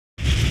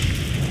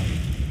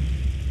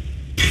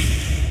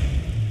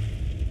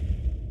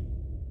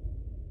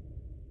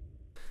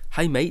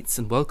Hi mates,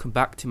 and welcome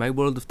back to my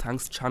World of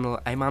Tanks channel.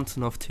 I'm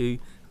Antonov2,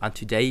 and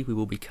today we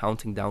will be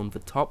counting down the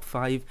top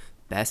 5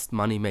 best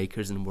money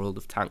makers in World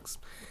of Tanks.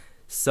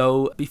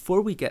 So before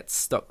we get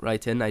stuck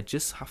right in, I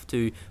just have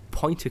to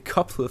point a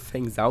couple of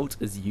things out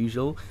as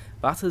usual.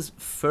 That is,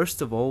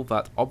 first of all,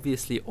 that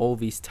obviously all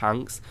these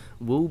tanks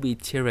will be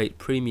tier 8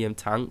 premium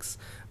tanks,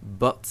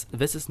 but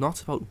this is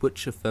not about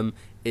which of them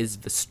is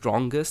the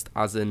strongest,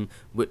 as in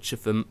which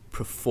of them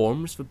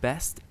performs the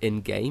best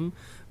in game,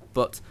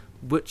 but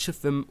which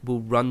of them will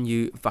run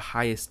you the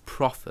highest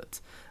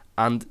profit.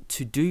 And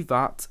to do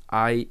that,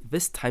 I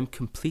this time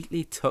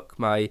completely took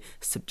my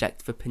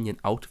subjective opinion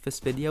out of this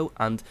video,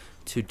 and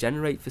to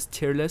generate this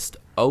tier list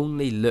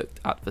only looked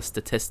at the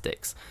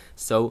statistics.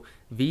 So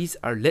these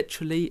are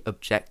literally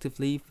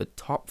objectively the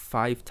top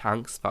 5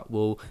 tanks that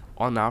will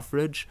on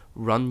average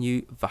run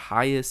you the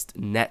highest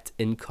net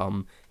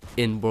income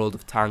in World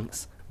of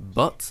Tanks.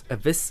 But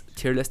this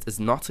tier list is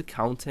not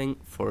accounting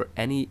for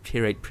any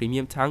tier 8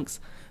 premium tanks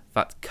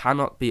that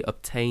cannot be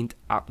obtained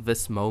at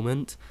this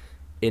moment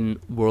in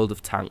World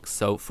of Tanks.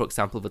 So for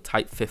example, the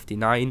Type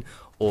 59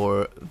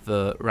 or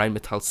the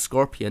Rheinmetall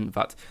Scorpion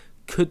that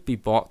could be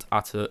bought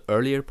at an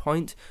earlier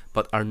point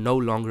but are no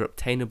longer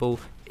obtainable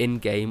in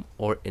game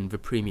or in the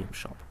premium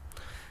shop.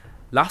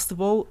 Last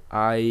of all,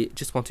 I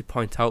just want to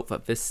point out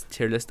that this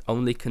tier list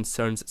only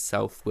concerns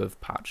itself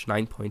with patch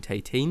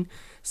 9.18,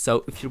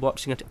 so if you're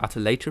watching it at a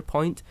later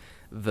point,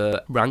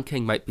 the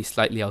ranking might be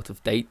slightly out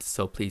of date,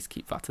 so please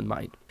keep that in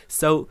mind.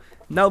 So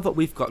now that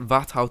we've got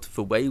that out of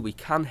the way, we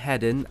can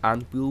head in,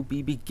 and we'll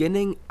be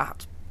beginning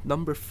at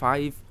number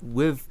 5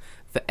 with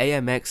the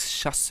AMX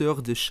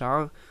Chasseur de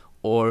Chars,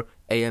 or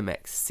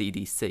AMX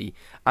CDC.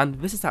 And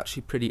this is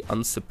actually pretty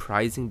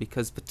unsurprising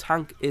because the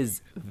tank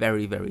is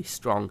very, very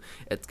strong.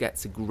 It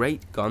gets a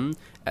great gun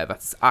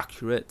that's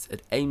accurate,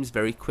 it aims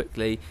very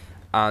quickly,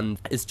 and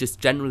is just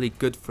generally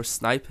good for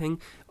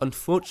sniping.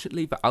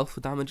 Unfortunately, the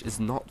alpha damage is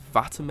not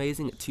that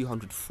amazing at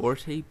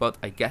 240, but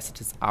I guess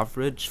it is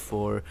average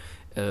for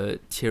a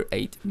tier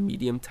 8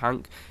 medium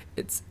tank.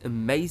 It's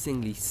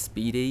amazingly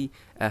speedy,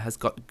 has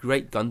got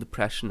great gun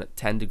depression at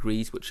 10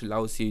 degrees, which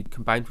allows you,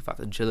 combined with that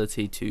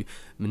agility, to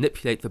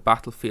manipulate the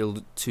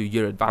battlefield to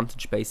your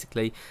advantage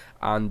basically.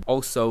 And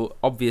also,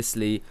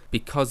 obviously,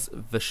 because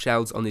the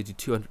shells only do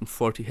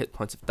 240 hit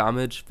points of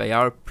damage, they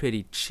are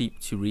pretty cheap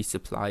to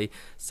resupply,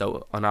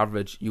 so on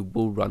average you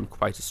will run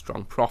quite a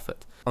strong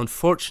profit.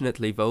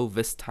 Unfortunately though,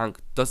 this tank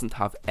doesn't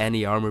have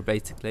any armor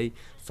basically.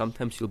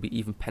 Sometimes you'll be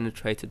even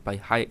penetrated by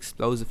high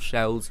explosive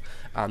shells,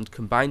 and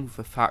combined with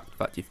the fact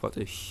that you've got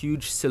a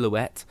huge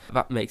silhouette,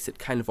 that makes it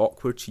kind of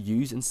awkward to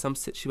use in some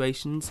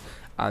situations,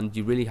 and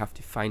you really have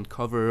to find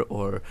cover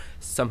or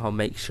somehow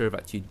make sure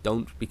that you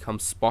don't become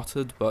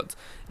spotted. But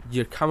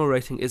your camo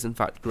rating isn't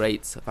that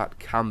great, so that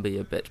can be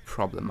a bit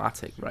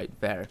problematic right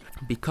there.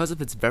 Because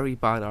of its very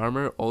bad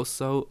armor,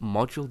 also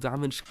module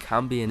damage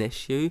can be an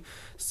issue,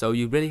 so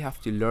you really have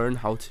to learn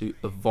how to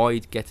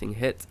avoid getting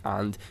hit,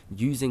 and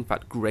using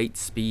that great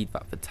speed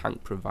that the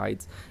tank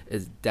provides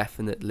is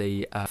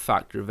definitely a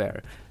factor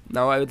there.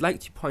 Now, I would like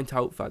to point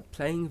out that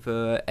playing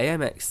the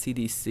AMX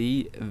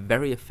CDC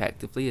very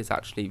effectively is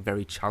actually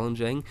very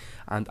challenging,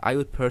 and I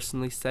would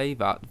personally say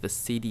that the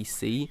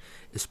CDC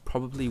is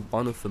probably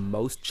one of the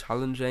most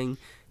challenging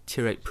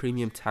tier 8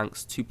 premium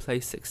tanks to play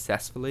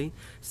successfully.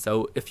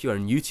 So if you are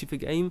new to the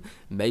game,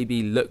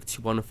 maybe look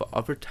to one of the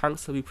other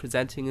tanks I'll be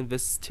presenting in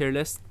this tier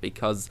list,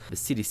 because the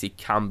CDC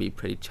can be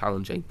pretty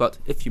challenging, but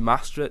if you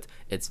master it,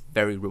 it's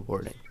very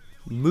rewarding.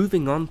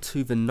 Moving on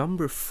to the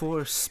number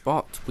 4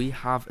 spot, we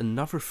have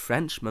another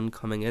Frenchman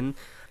coming in,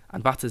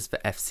 and that is the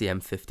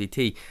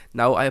FCM50T.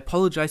 Now, I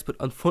apologise, but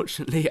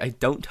unfortunately I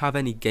don't have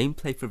any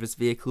gameplay for this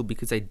vehicle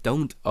because I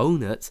don't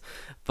own it,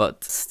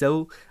 but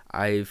still,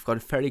 I've got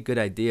a fairly good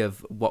idea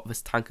of what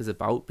this tank is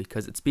about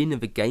because it's been in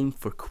the game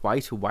for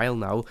quite a while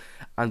now,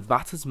 and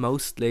that is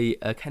mostly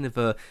a kind of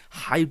a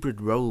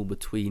hybrid role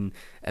between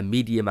a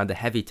medium and a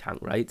heavy tank,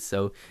 right?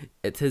 So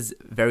it is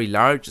very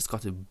large, it's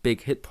got a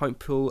big hit point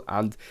pool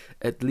and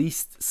at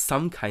least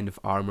some kind of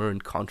armor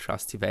in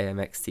contrast to the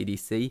AMX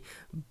CDC,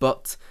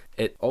 but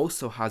it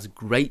also has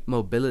great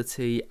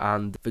mobility,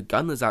 and the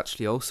gun is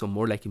actually also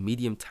more like a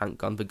medium tank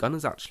gun. The gun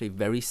is actually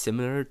very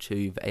similar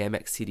to the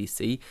AMX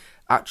CDC,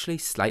 actually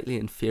slightly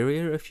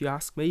inferior if you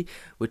ask me,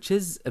 which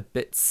is a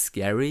bit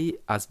scary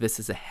as this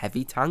is a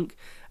heavy tank,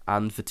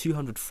 and the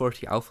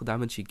 240 alpha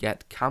damage you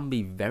get can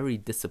be very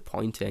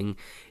disappointing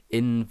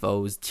in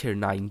those tier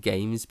 9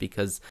 games,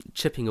 because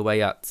chipping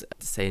away at,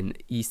 say, an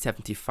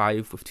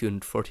E75 with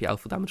 240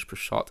 alpha damage per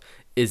shot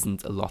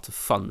isn't a lot of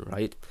fun,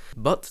 right?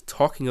 But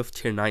talking of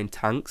tier 9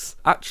 tanks,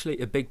 actually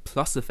a big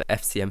plus of the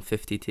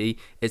FCM50T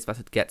is that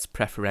it gets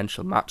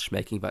preferential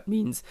matchmaking. That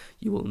means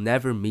you will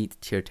never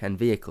meet tier 10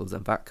 vehicles,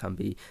 and that can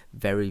be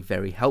very,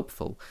 very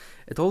helpful.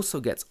 It also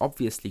gets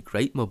obviously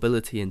great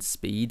mobility and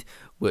speed,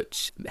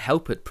 which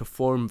help it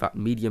perform that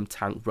medium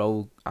tank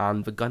role,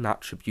 and the gun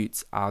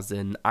attributes as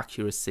in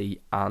accuracy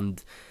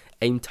and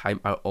aim time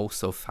are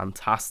also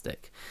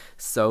fantastic.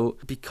 So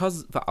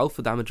because the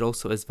alpha damage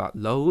also is that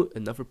low,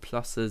 another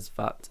plus is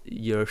that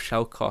your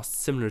shell costs,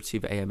 similar to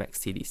the AMX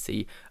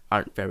TDC,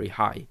 aren't very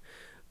high.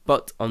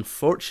 But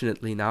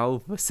unfortunately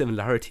now, the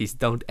similarities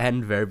don't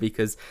end there,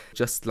 because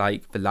just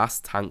like the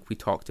last tank we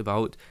talked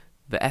about,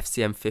 the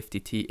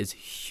FCM50T is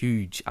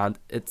huge, and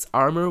its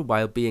armor,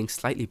 while being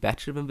slightly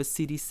better than the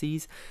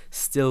CDCs,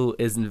 still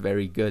isn't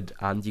very good,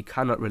 and you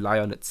cannot rely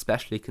on it,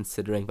 especially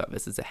considering that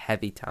this is a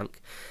heavy tank.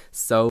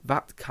 So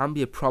that can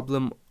be a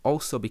problem,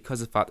 also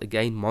because of that,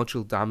 again,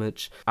 module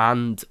damage,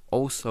 and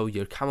also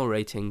your camo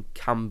rating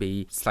can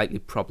be slightly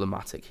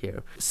problematic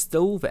here.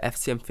 Still, the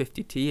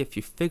FCM50T, if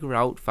you figure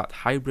out that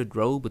hybrid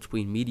role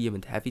between medium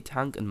and heavy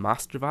tank and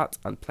master that,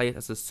 and play it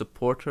as a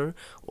supporter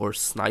or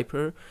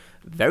sniper,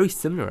 very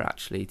similar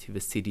actually to the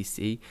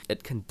CDC,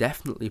 it can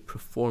definitely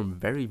perform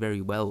very, very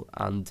well,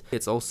 and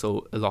it's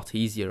also a lot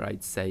easier,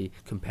 I'd say,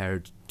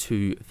 compared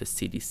to the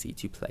CDC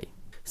to play.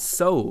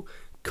 So,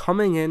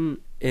 coming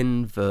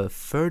in the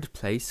third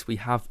place, we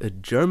have a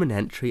German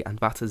entry, and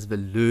that is the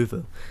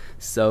Löwe.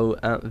 So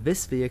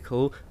this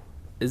vehicle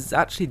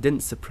actually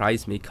didn't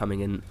surprise me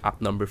coming in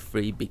at number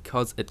 3,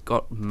 because it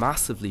got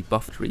massively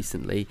buffed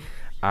recently,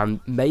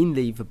 and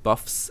mainly the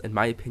buffs, in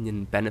my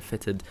opinion,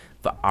 benefited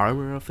the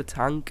armor of the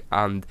tank,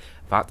 and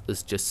that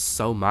is just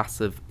so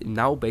massive.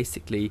 Now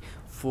basically,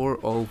 for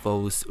all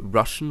those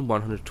Russian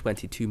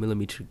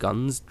 122mm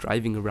guns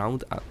driving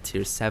around at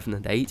tier 7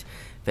 and 8,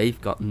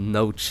 they've got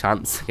no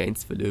chance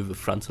against the Löwe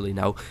frontally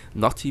now,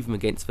 not even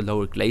against the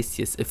lower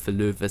Glacius if the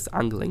Löwe is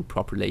angling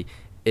properly,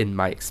 in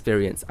my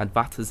experience, and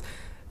that is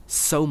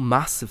so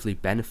massively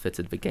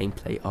benefited the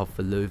gameplay of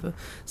the Löwe.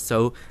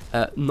 So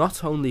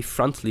not only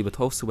frontally but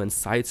also when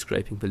side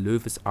scraping, the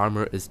Löwe's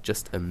armor is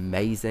just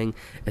amazing.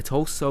 It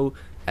also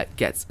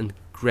gets a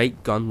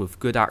great gun with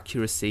good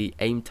accuracy,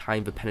 aim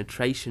time, the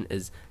penetration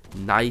is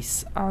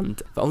nice,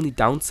 and the only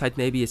downside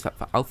maybe is that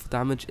the alpha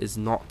damage is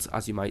not,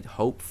 as you might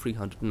hope,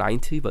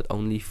 390 but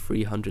only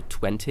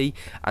 320,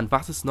 and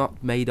that is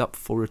not made up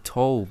for at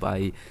all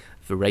by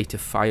the rate of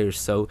fire.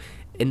 So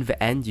in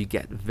the end you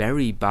get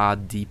very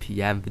bad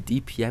DPM. The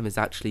DPM is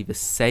actually the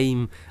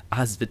same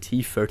as the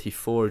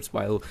T-34s,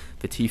 while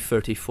the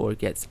T-34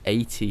 gets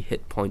 80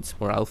 hit points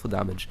more alpha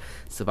damage,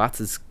 so that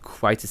is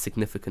quite a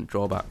significant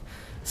drawback.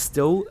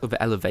 Still,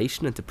 the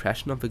elevation and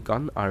depression of the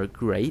gun are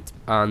great,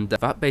 and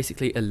that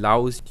basically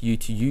allows you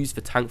to use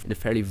the tank in a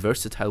fairly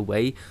versatile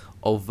way,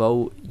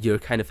 although you're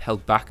kind of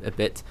held back a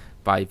bit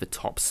by the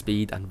top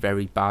speed and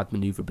very bad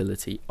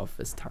maneuverability of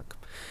this tank.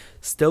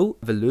 Still,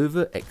 the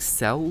Löwe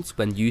excels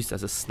when used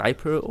as a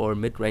sniper or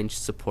mid-range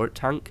support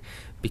tank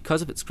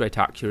because of its great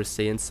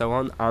accuracy and so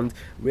on, and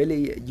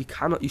really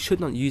you should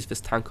not use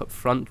this tank up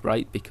front,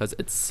 right, because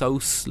it's so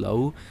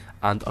slow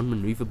and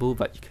unmaneuverable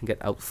that you can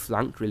get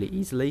outflanked really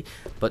easily.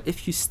 But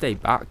if you stay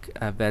back,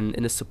 then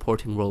in a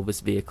supporting role this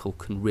vehicle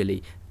can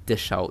really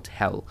dish out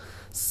hell.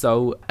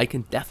 So I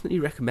can definitely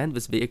recommend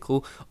this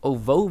vehicle,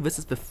 although this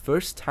is the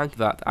first tank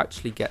that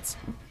actually gets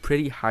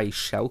pretty high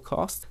shell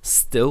cost.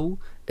 Still,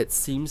 it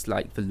seems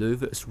like the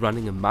Löwe is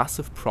running a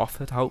massive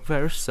profit out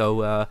there,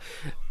 so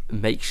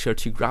make sure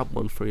to grab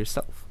one for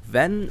yourself.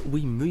 Then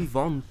we move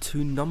on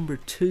to number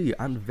 2,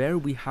 and there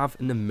we have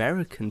an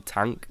American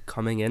tank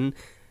coming in,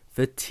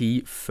 the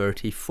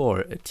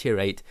T-34, a tier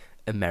 8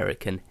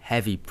 American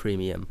heavy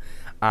premium.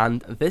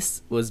 And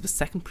this was the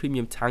second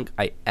premium tank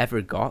I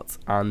ever got,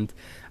 and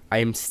I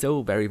am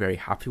still very, very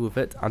happy with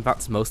it, and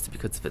that's mostly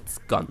because of its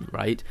gun,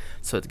 right?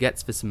 So it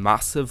gets this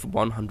massive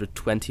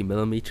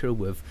 120mm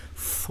with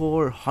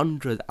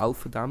 400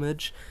 alpha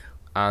damage,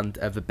 and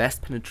the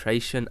best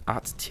penetration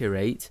at tier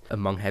 8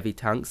 among heavy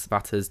tanks,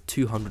 that is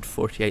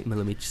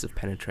 248mm of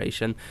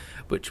penetration,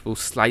 which will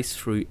slice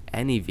through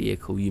any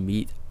vehicle you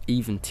meet,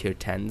 even tier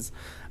 10s.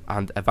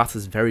 And that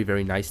is very,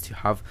 very nice to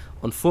have.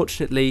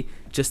 Unfortunately,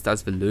 just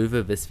as the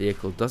Löwe, this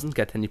vehicle doesn't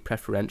get any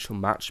preferential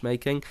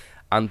matchmaking,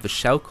 and the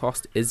shell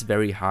cost is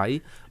very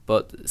high,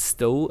 but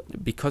still,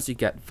 because you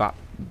get that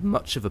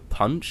much of a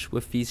punch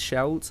with these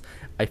shells,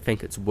 I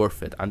think it's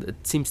worth it, and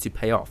it seems to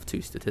pay off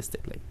too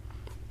statistically.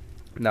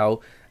 Now,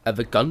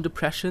 the gun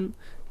depression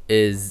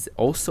is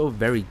also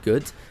very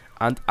good,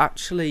 and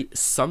actually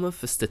some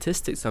of the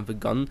statistics of the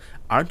gun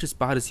aren't as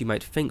bad as you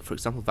might think. For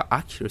example, the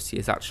accuracy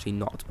is actually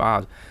not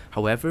bad.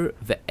 However,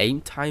 the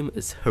aim time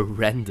is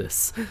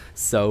horrendous,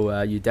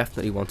 so you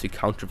definitely want to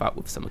counter that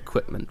with some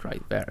equipment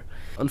right there.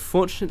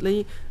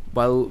 Unfortunately,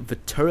 while the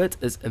turret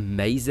is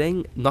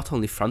amazing, not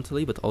only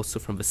frontally but also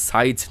from the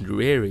sides and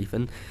rear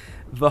even,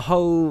 the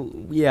hull,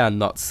 yeah,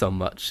 not so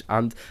much.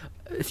 And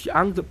if you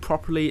angle it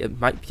properly, it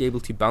might be able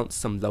to bounce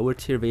some lower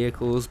tier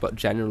vehicles, but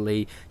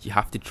generally you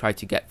have to try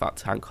to get that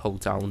tank hull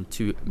down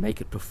to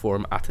make it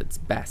perform at its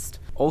best.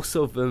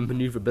 Also, the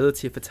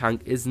maneuverability of the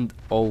tank isn't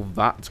all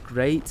that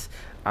great,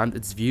 and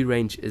its view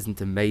range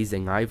isn't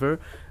amazing either.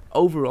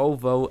 Overall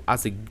though,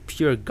 as a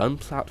pure gun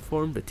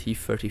platform, the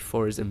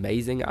T-34 is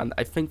amazing, and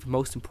I think the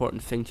most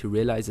important thing to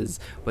realize is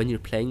when you're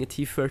playing a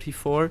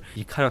T-34,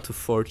 you cannot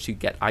afford to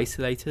get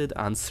isolated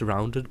and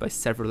surrounded by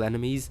several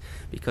enemies,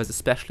 because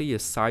especially your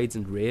sides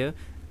and rear,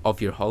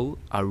 of your hull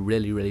are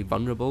really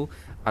vulnerable,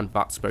 and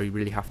that's where you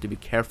really have to be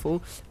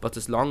careful. But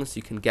as long as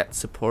you can get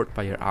support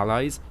by your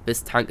allies,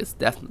 this tank is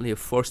definitely a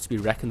force to be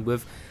reckoned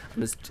with,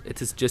 and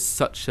it is just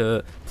such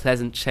a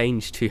pleasant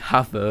change to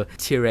have a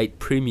tier 8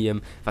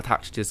 premium that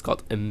actually just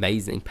got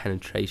amazing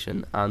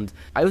penetration. And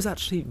I was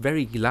actually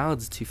very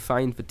glad to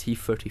find the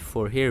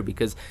T-34 here,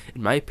 because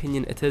in my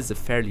opinion it is a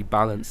fairly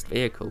balanced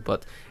vehicle,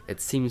 but it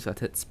seems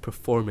that it's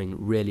performing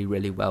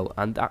really well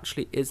and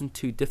actually isn't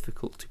too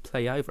difficult to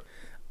play either.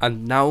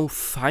 And now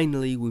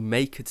finally we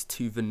make it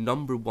to the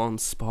number 1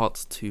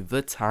 spot, to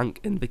the tank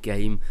in the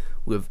game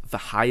with the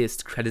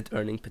highest credit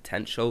earning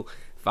potential.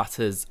 That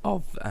is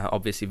of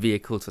obviously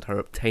vehicles that are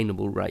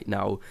obtainable right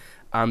now,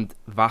 and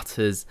that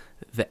is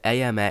the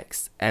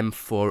AMX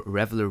M4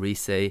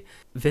 Revelarice.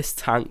 This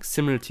tank,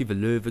 similar to the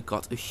Löwe,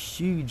 got a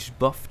huge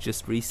buff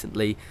just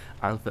recently,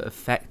 and the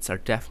effects are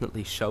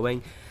definitely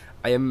showing.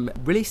 I am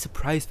really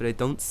surprised that I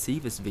don't see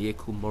this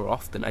vehicle more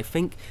often. I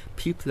think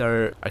people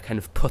are kind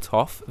of put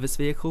off this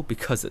vehicle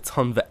because it's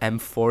on the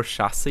M4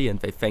 chassis, and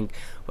they think,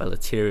 well, a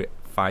tier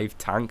 5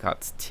 tank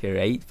at tier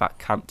 8, that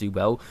can't do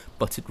well,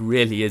 but it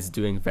really is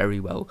doing very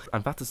well.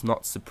 And that is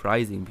not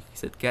surprising,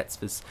 because it gets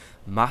this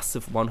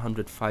massive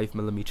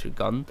 105mm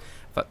gun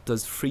that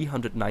does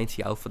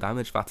 390 alpha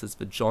damage. That is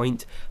the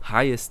joint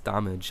highest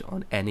damage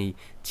on any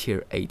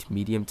tier 8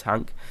 medium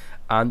tank.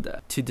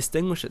 And to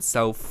distinguish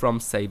itself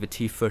from, say, the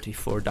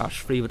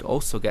T-34-3, that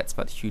also gets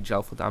that huge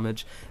alpha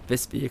damage,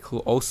 this vehicle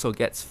also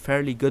gets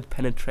fairly good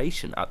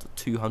penetration at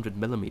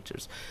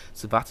 200mm,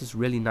 so that is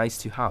really nice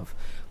to have.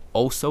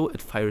 Also,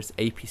 it fires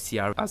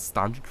APCR as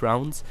standard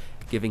rounds,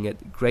 giving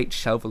it great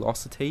shell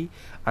velocity,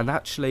 and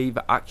actually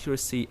the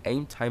accuracy,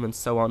 aim time and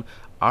so on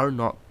are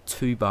not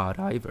too bad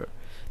either.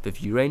 The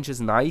view range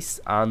is nice,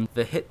 and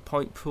the hit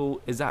point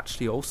pool is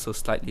actually also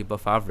slightly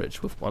above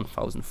average with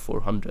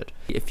 1400.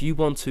 If you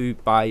want to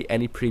buy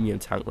any premium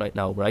tank right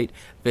now, right,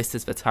 this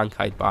is the tank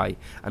I'd buy,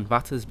 and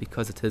that is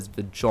because it is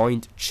the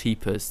joint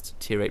cheapest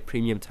tier 8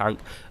 premium tank,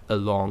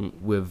 along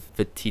with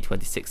the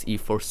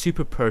T26E4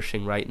 Super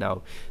Pershing right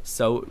now.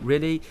 So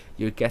really,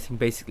 you're getting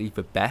basically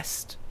the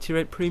best tier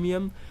 8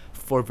 premium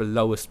for the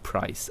lowest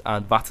price,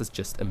 and that is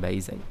just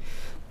amazing.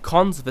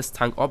 Cons of this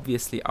tank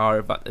obviously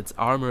are that its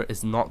armor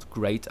is not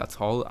great at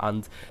all,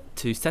 and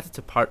to set it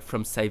apart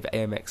from, say, the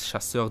AMX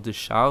Chasseur de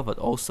Char that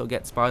also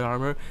gets bad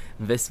armor,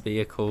 this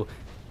vehicle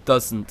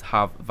doesn't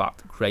have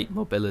that great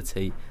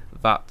mobility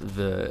that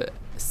the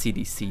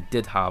CDC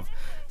did have.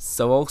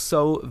 So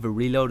also the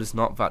reload is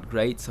not that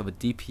great, so the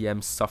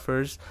DPM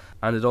suffers,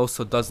 and it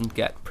also doesn't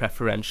get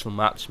preferential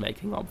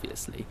matchmaking,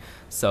 obviously,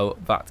 so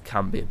that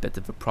can be a bit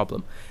of a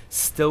problem.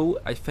 Still,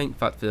 I think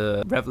that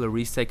the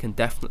Revelarice can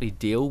definitely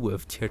deal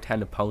with tier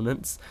 10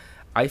 opponents.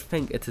 I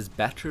think it is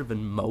better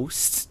than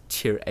most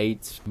tier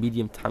 8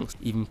 medium tanks,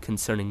 even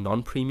concerning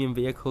non-premium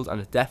vehicles,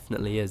 and it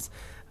definitely is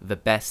the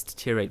best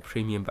tier 8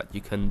 premium that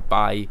you can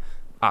buy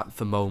at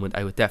the moment,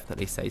 I would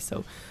definitely say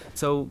so.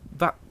 So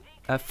that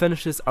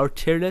finishes our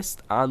tier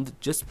list, and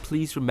just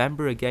please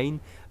remember again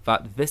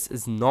that this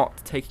is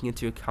not taking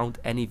into account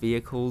any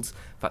vehicles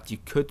that you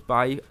could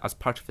buy as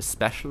part of a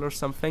special or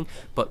something,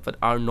 but that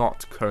are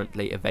not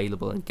currently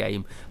available in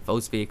game.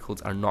 Those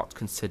vehicles are not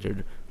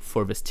considered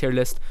for this tier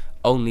list,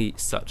 only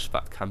such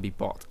that can be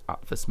bought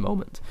at this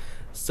moment.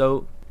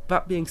 So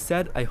that being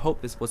said, I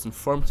hope this was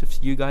informative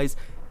to you guys.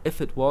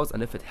 If it was,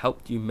 and if it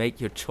helped you make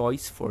your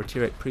choice for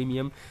tier 8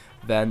 premium,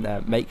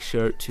 then make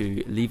sure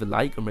to leave a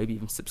like or maybe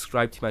even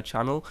subscribe to my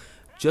channel.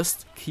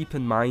 Just keep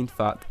in mind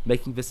that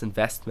making this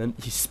investment,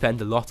 you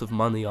spend a lot of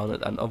money on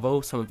it, and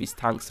although some of these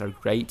tanks are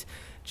great,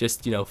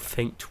 just, you know,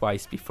 think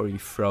twice before you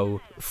throw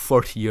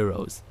 40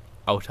 euros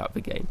out at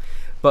the game.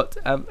 But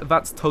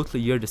that's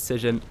totally your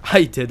decision.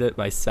 I did it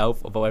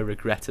myself, although I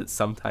regret it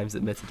sometimes,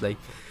 admittedly.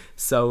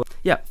 So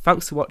yeah,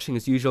 thanks for watching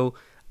as usual,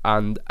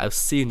 and I'll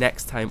see you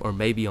next time, or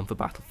maybe on the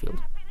battlefield.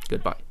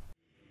 Goodbye.